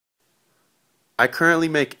I currently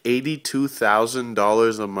make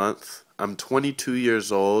 $82,000 a month. I'm 22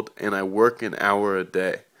 years old and I work an hour a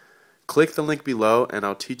day. Click the link below and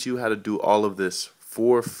I'll teach you how to do all of this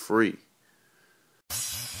for free.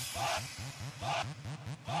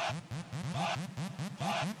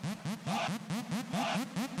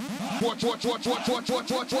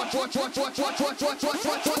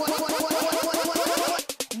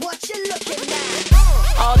 Whatchu lookin at?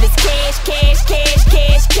 All this cash,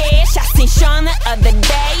 I seen Sean the other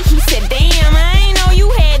day. He said, damn, I ain't know you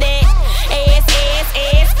had that.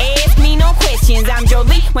 Ask me no questions. I'm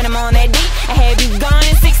Jolie when I'm on that D. I have you gone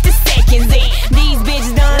in 60 seconds. And these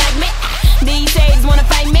bitches don't like me. These haters wanna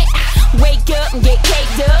fight me. Wake up and get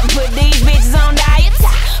caked up and put these bitches on diets.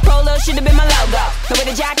 Polo should've been my logo. The way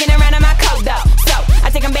the jocking around on my coat though. So I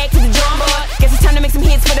take them back to the drawing board. Guess it's time to make some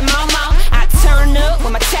hits for the Momo. I turn up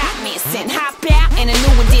with my top missing. Hop out in a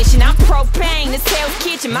new edition. I'm propane, this hell's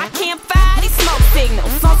kitchen. My campfire, these smoke signals.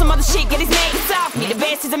 On some other shit, get these magnets off me. The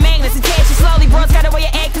best is the magnets attach you slowly. Bros got the way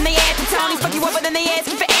you act and they act to Tony. Fuck you up but then they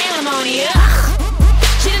asking for alimony.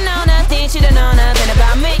 Should've known nothing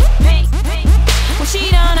about me. Well, she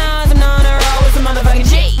don't know, I'm on her roll with some motherfucking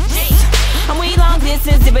G's. And we long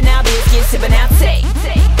distance, dipping out biscuits, sipping out tea.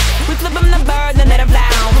 We flip them the bird, then let them fly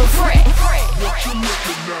home for free. Whatchu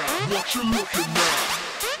lookin at? Whatchu lookin at?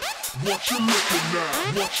 Whatchu lookin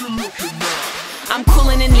at? Whatchu lookin at? I'm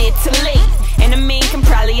coolin' in Italy, and a man can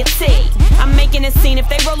probably attest. I'm making a scene, if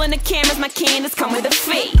they rollin' the cameras, my candles come with a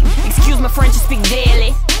fee. Excuse my French, I speak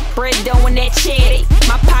daily. Bread dough and that cherry.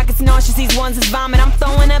 My pockets nauseous, these ones is vomit. I'm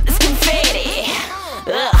throwing up this confetti.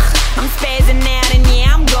 Ugh, I'm spazzing out and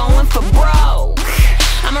yeah, I'm going for broke.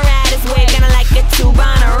 I'ma ride this way, kinda like a tube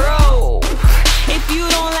on a rope. If you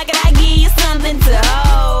don't like it, I give you something to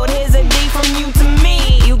hold. Here's a D from you to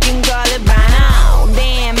me, you can call it by now.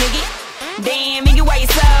 Damn, Iggy, why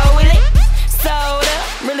you so with it? Sold up,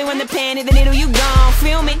 really when the pen hit the needle, you gon'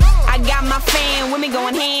 feel me. I got my fan with me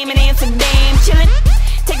going ham in Amsterdam, chillin'.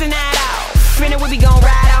 Take the night off, and then we be gon'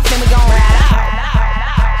 ride off, then we gon' ride off.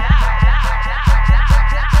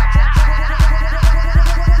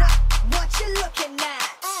 Whatchu lookin at?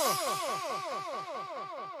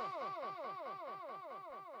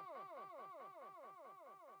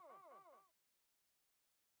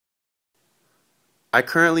 I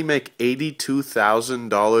currently make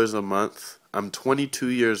 $82,000 a month. I'm 22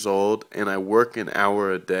 years old and I work an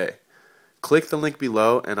hour a day. Click the link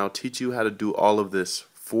below and I'll teach you how to do all of this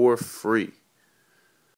for free.